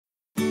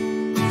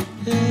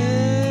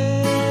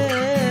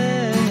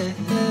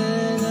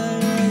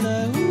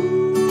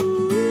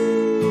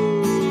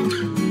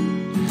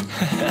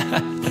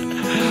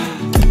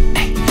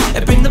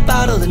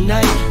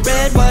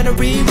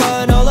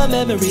rerun all our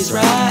memories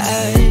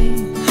right.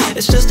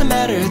 It's just a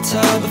matter of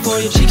time before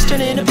your cheeks turn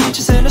into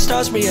peaches and the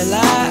stars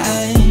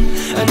realign.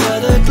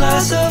 Another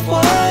glass of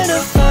wine to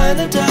find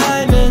the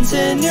diamonds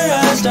in your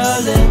eyes,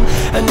 darling.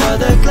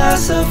 Another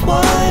glass of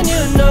wine,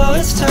 you know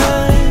it's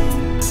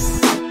time.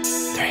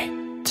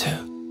 3,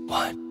 2,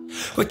 1.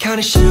 We're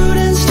counting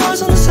shooting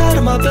stars on the side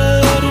of my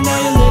bed, and now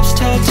your lips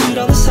tattooed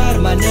on the side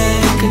of my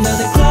neck.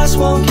 Another glass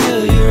won't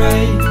kill you,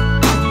 right?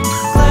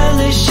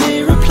 Gladly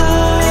she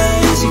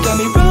replies, you got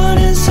me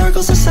running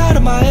circles inside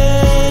of my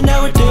head.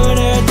 Now we're doing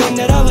everything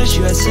that I wish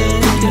you had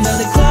said.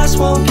 Another glass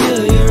won't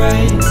kill you,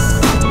 right?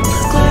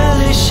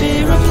 Gladly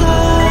she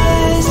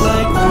replies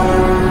like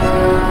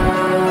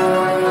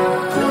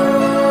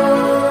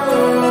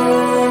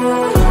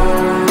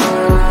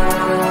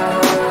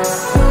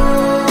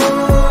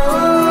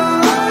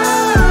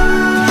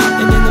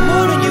and in the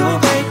morning you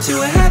awake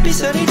to a happy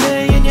sunny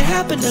day, and you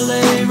happen to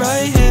lay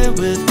right here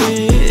with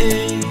me.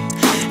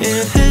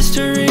 If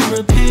history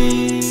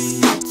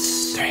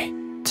repeats, 3,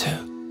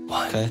 2,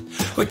 1. Okay.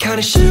 We're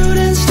counting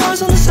shooting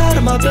stars on the side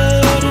of my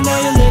bed, and now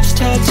your lips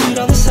tattooed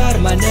on the side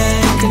of my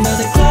neck.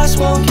 Another glass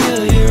won't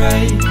kill you,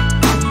 right?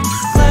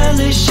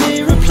 Gladly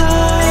she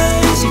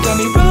replies, you got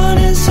me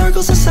running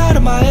circles inside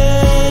of my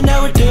head.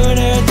 Now we're doing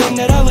everything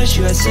that I wish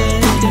you had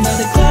said.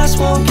 Another glass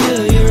won't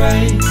kill you,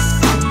 right?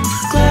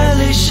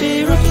 Gladly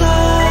she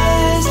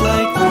replies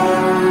like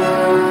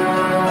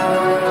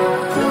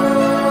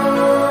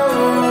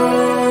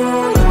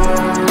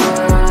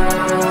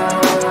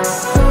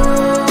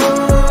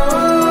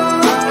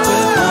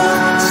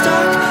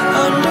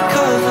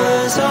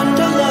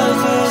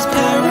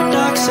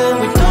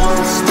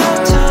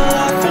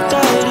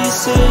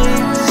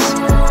sings.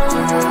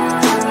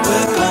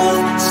 We're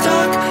both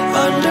stuck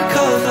under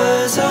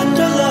covers,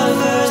 under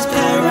lovers'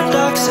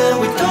 paradox, and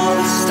we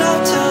don't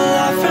stop till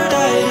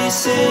Aphrodite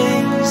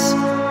sings.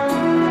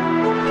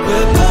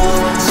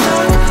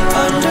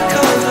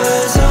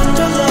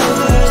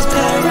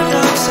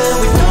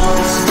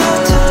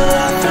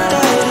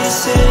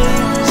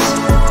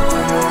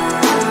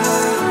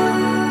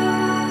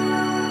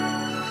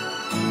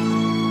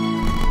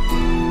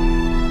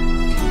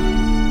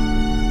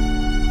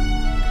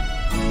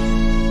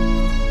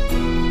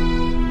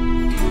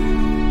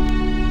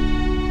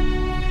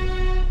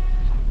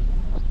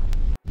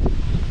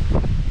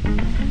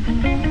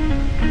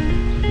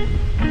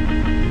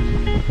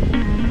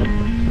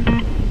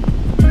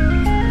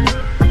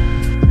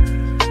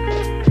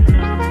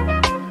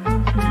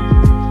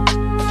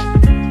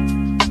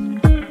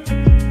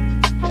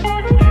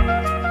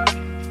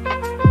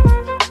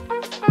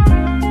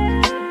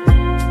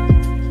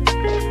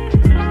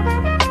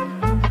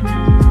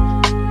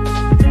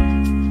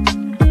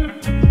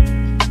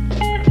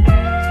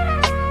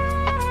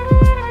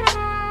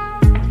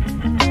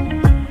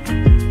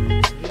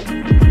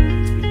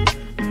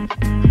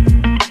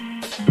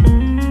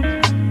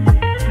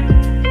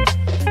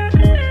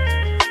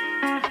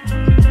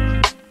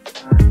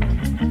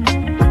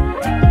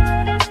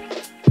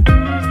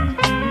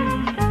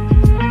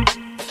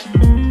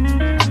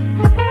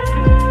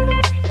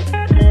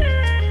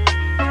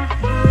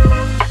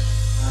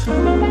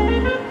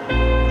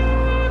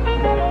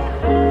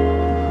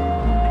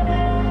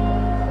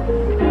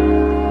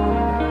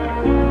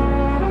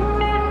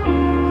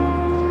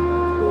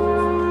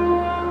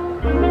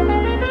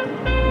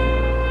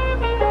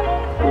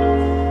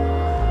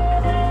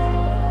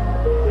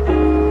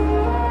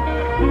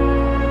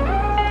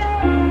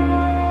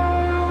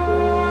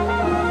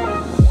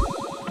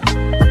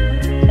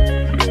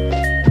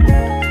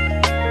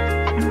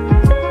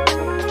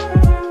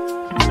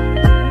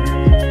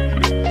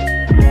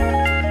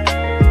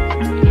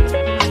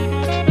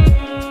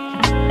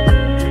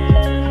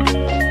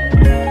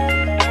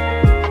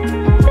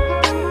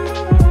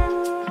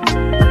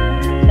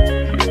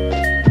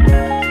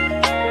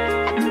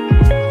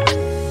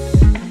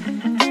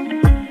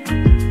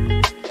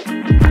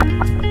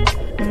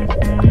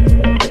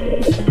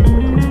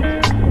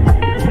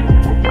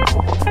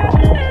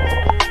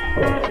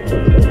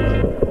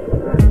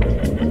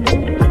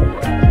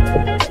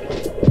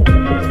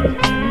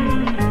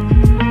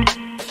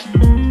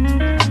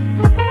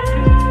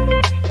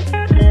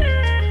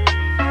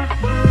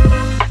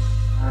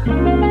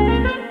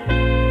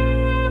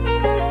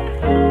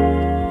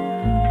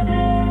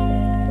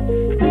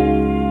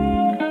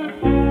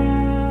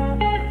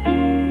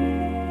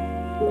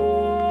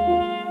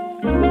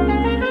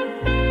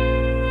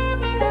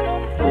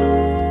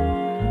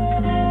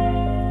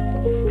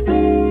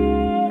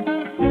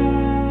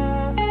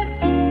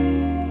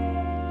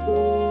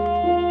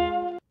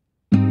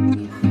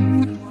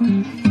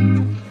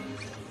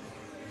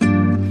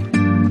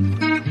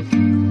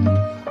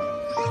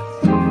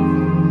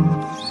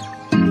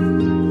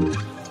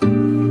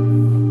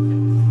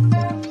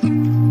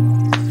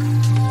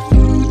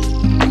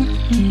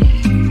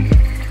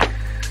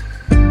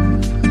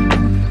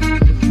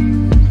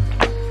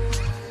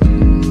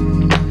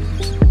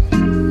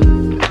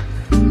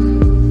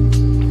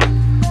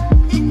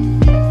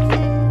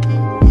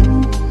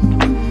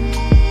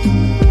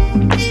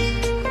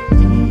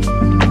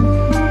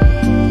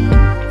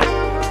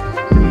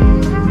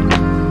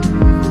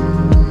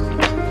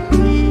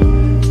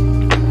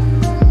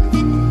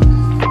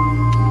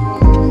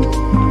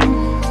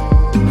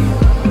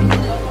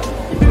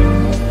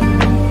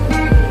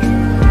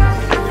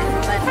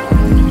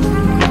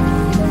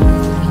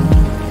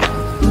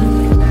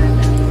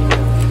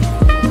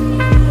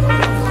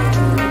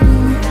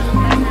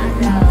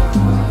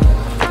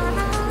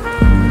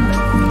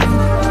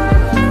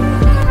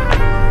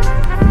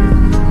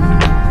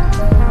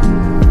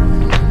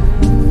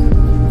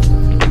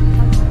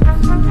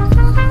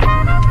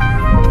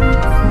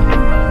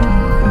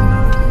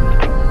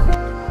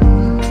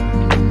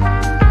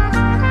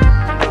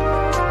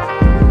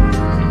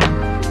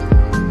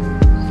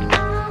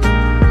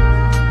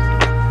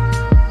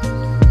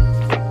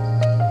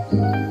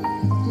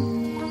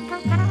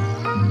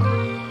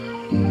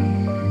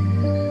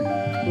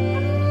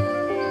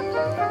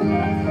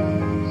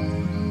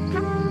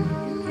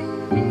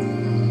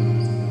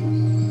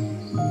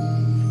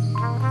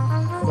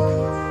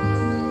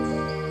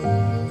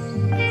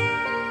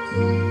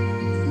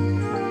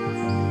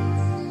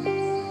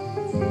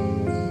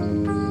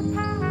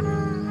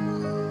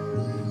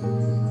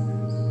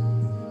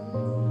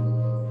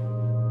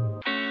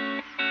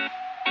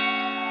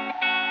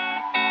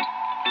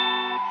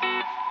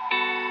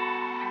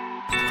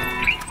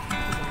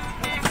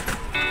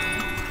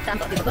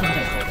 Sakto, di ba?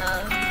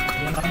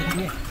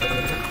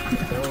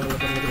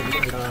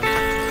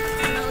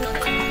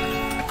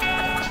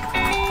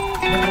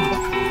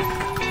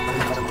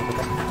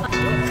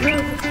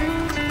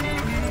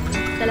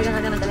 Talagang